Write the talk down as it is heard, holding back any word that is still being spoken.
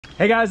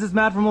Hey guys, it's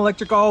Matt from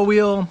Electric All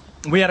Wheel.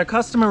 We had a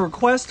customer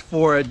request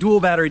for a dual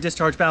battery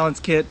discharge balance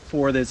kit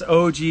for this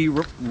OG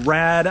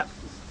Rad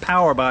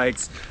Power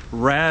Bikes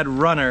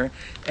RadRunner,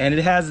 and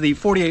it has the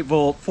 48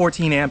 volt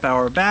 14 amp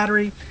hour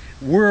battery.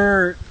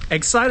 We're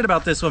excited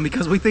about this one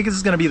because we think this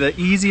is going to be the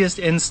easiest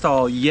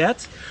install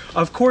yet.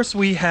 Of course,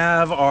 we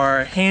have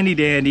our handy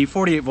dandy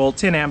 48 volt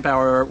 10 amp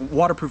hour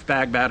waterproof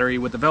bag battery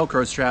with the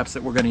Velcro straps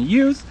that we're going to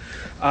use.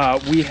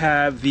 We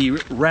have the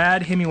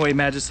Rad Himiway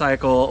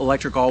MagiCycle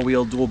electric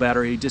all-wheel dual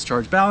battery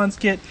discharge balance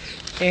kit,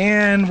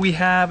 and we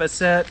have a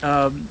set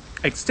of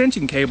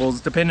extension cables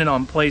depending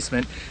on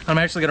placement. I'm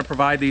actually going to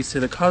provide these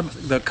to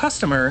the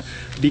customer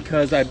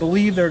because I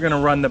believe they're going to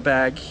run the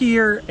bag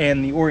here,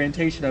 and the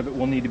orientation of it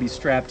will need to be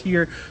strapped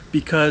here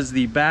because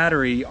the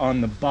battery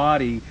on the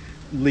body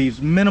leaves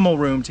minimal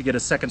room to get a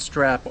second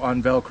strap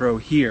on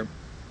Velcro here.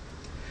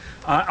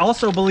 I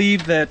also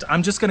believe that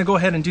I'm just going to go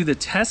ahead and do the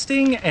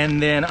testing,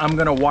 and then I'm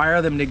going to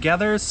wire them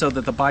together so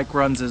that the bike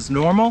runs as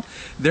normal.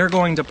 They're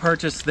going to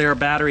purchase their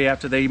battery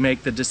after they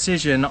make the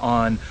decision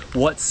on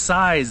what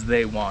size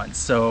they want.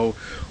 So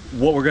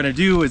what we're going to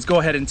do is go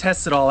ahead and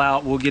test it all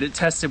out. We'll get it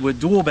tested with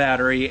dual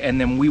battery, and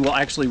then we will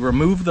actually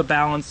remove the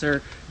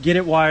balancer, get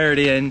it wired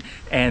in,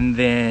 and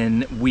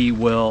then we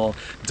will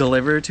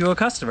deliver it to a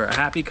customer, a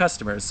happy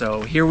customer.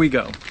 So here we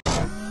go.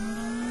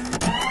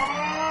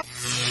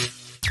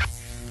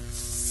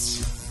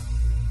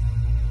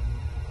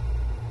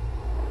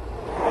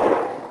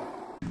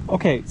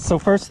 Okay, so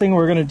first thing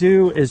we're going to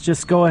do is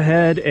just go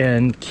ahead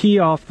and key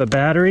off the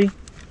battery.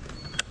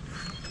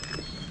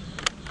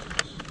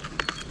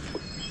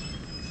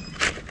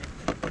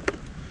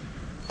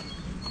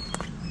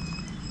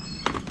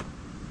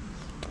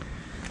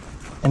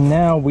 And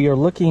now we are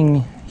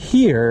looking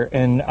here,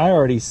 and I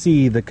already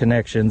see the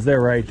connections.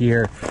 They're right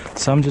here.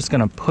 So I'm just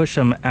going to push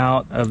them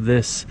out of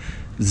this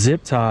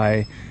zip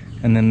tie,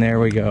 and then there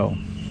we go.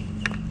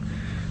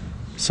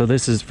 So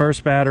this is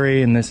first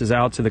battery, and this is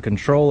out to the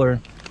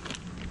controller.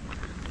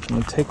 I'm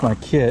going to take my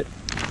kit.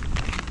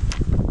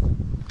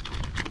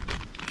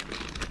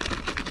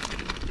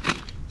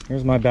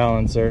 Here's my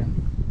balancer.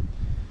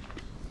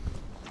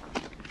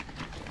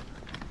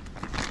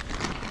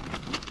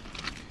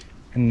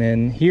 And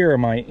then here are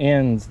my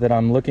ends that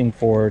I'm looking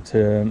for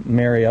to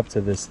marry up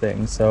to this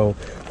thing. So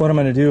what I'm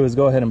going to do is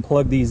go ahead and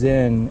plug these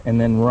in and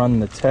then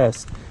run the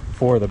test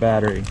for the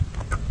battery.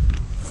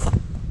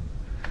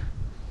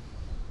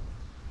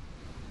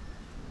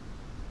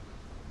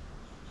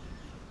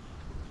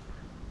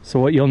 So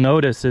what you'll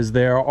notice is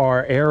there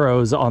are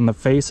arrows on the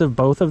face of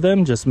both of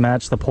them. Just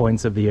match the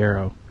points of the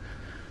arrow.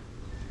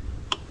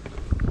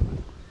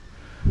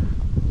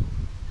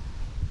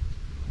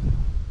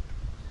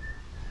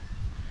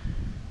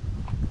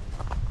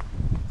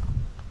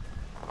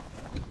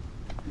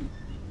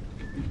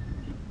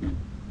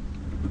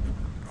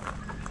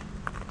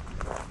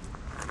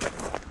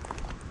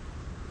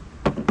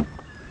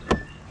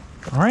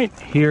 All right,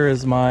 here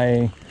is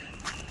my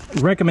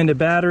recommended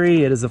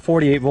battery. It is a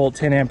 48 volt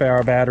 10 amp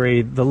hour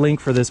battery. The link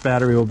for this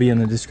battery will be in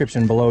the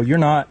description below. You're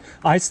not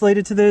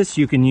isolated to this.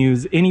 You can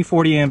use any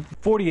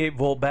 48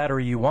 volt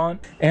battery you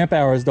want. Amp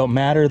hours don't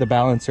matter. The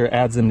balancer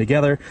adds them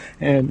together,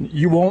 and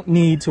you won't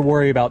need to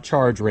worry about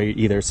charge rate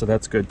either, so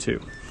that's good too.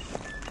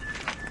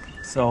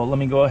 So let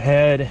me go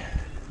ahead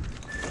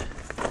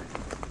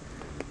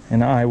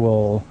and I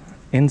will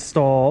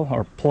install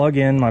or plug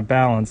in my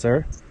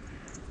balancer.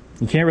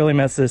 You can't really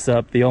mess this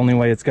up. The only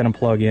way it's going to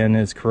plug in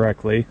is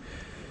correctly.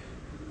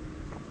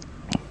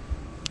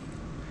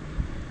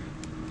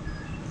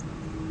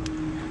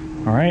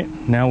 All right,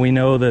 now we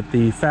know that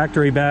the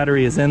factory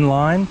battery is in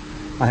line.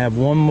 I have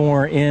one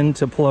more in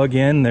to plug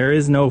in. There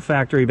is no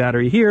factory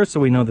battery here, so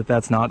we know that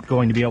that's not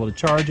going to be able to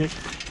charge it.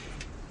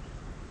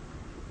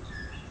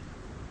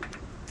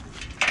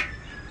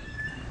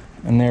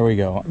 And there we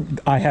go.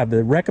 I have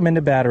the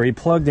recommended battery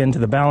plugged into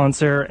the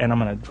balancer, and I'm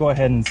going to go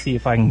ahead and see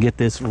if I can get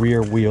this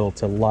rear wheel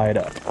to light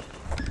up.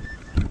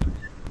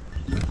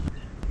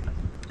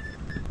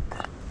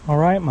 All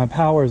right, my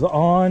power's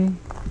on.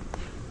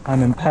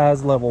 I'm in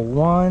PAS level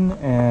 1,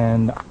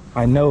 and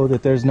I know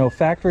that there's no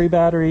factory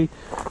battery.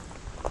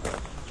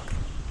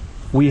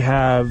 We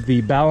have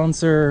the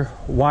balancer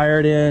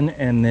wired in,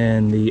 and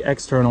then the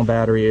external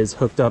battery is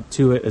hooked up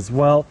to it as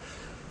well.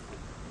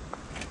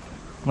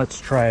 Let's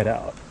try it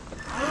out.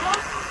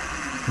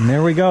 And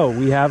there we go,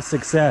 we have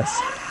success.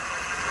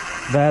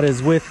 That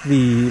is with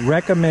the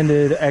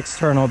recommended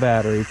external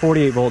battery,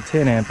 48 volt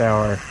 10 amp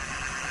hour.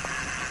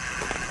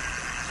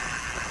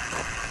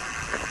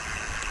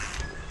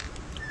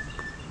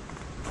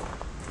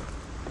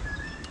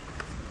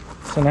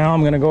 So now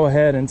I'm going to go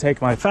ahead and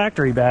take my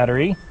factory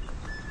battery.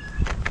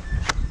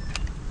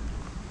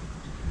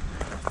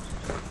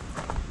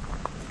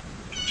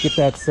 Get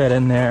that set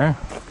in there.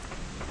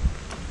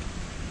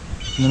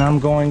 And then I'm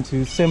going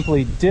to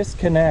simply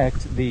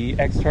disconnect the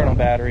external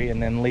battery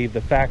and then leave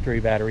the factory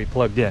battery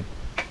plugged in.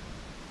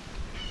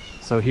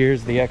 So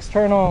here's the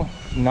external,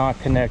 not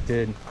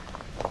connected.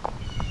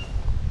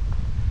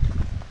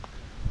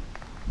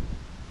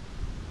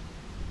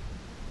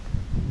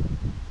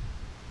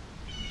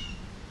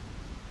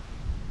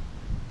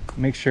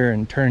 make sure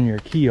and turn your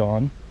key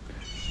on.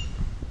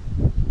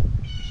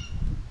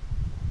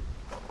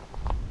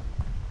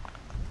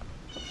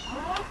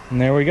 And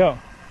there we go.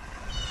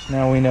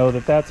 Now we know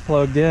that that's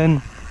plugged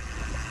in,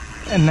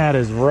 and that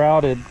is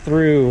routed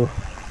through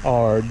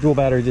our dual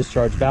battery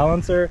discharge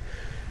balancer,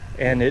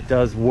 and it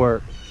does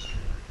work.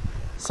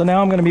 So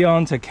now I'm going to be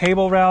on to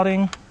cable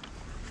routing.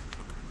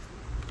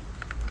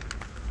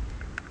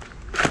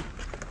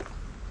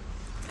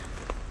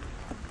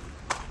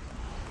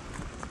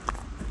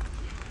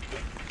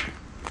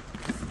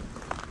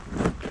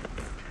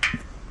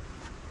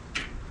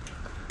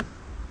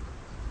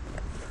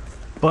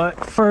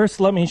 But first,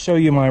 let me show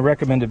you my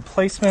recommended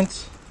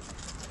placement.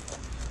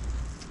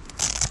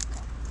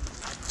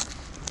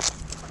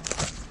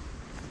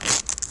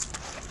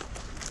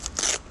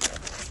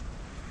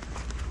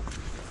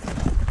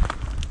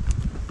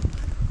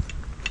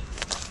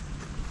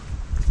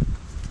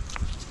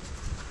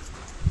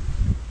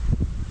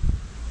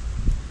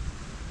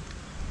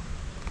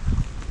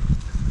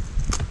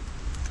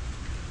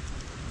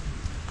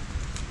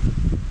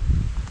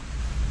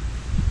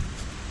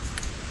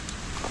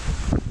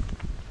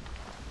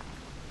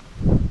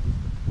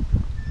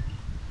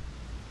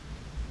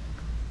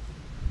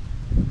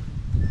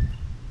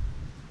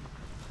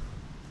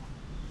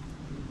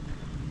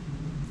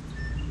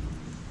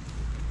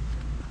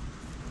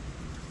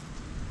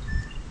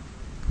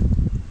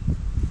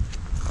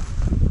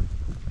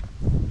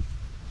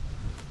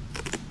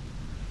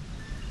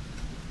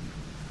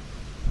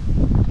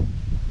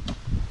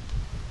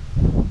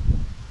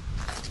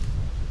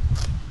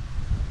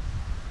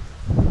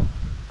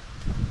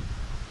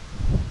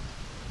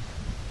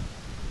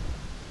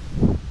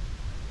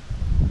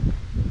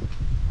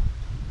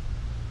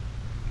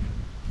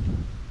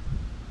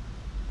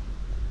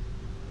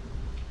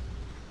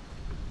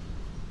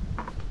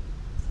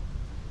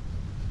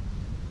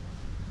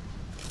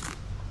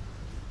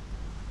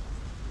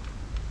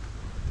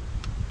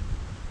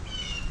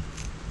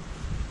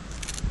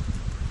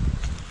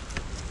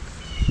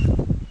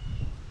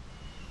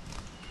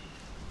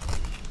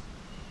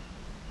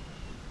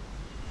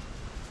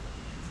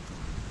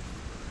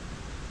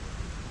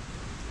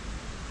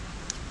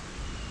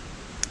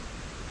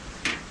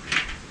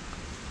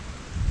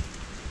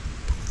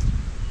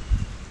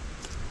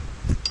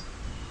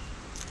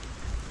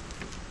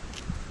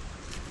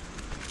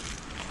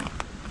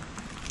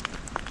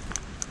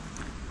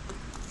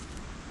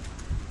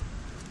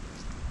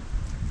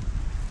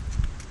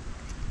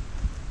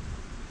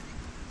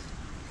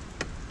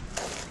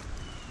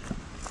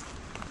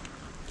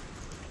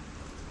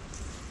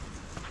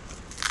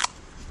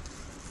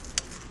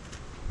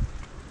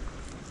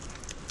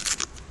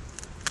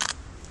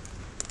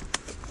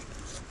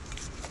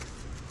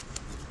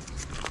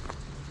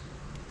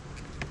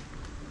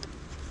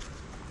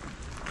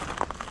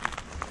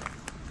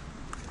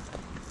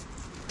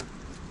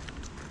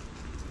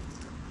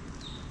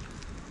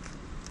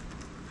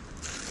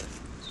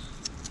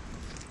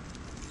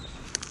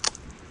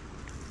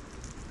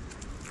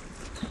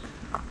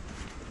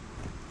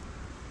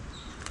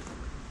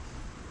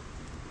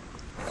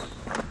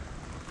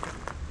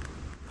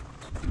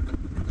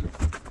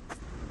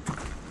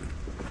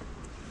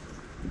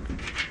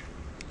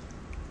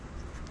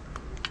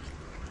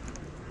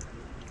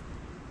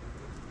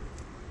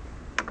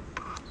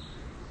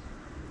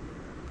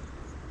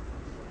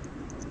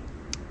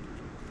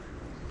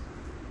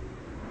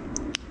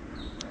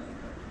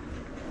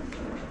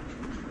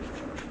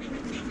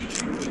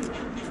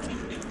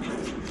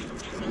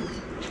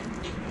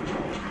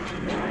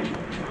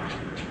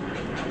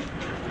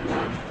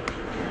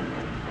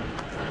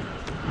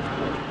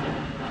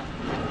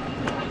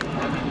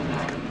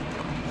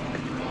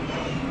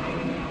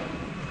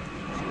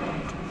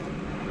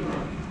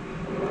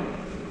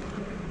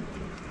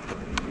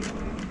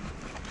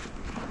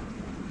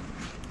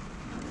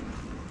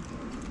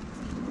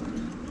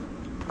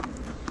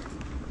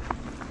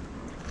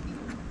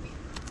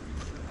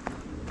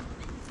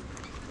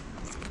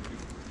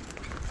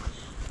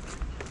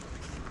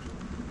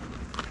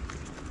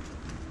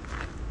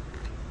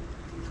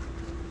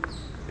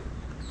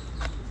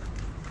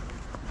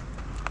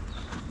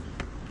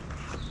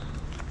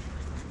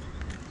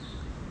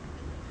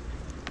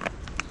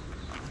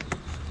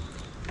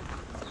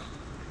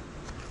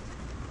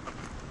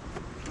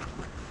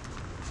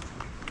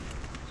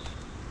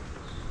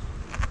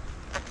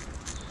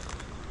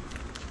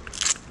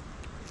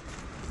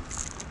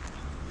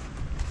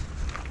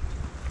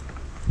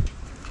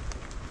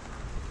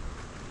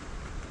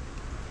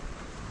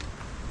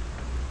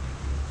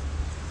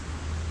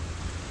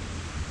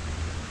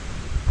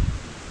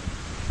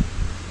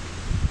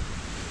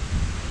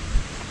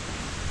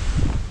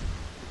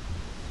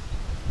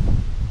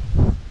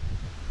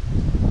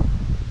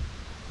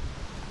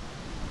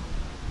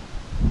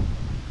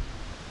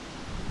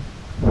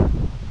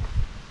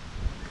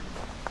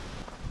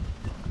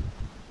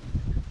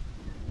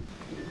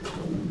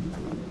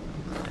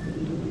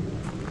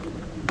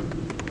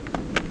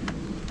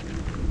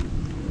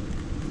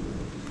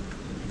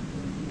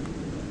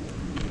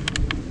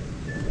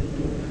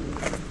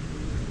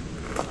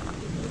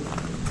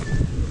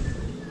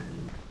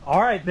 All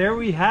right, there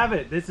we have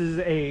it. This is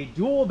a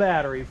dual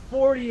battery,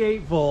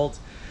 48 volt,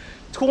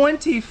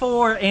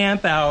 24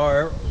 amp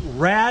hour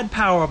Rad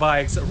Power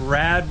Bikes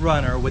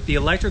RadRunner with the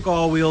electric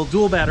all-wheel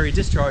dual battery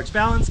discharge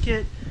balance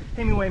kit,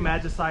 Himiway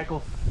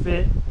MagiCycle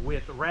fit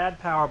with Rad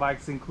Power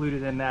Bikes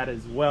included in that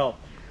as well.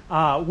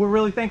 We're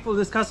really thankful to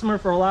this customer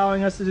for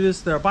allowing us to do this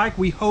to their bike.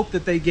 We hope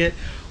that they get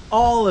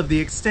all of the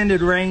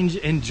extended range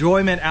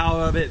enjoyment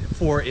out of it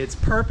for its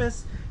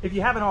purpose. If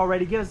you haven't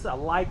already, give us a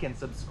like and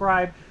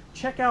subscribe.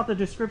 Check out the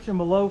description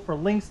below for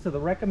links to the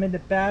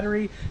recommended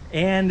battery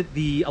and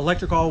the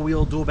electric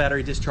all-wheel dual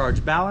battery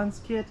discharge balance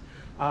kit.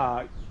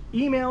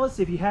 Email us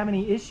if you have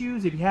any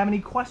issues, if you have any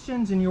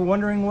questions and you're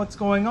wondering what's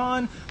going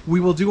on. We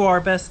will do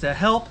our best to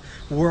help.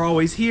 We're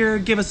always here.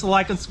 Give us a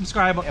like and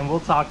subscribe, and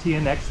we'll talk to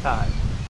you next time.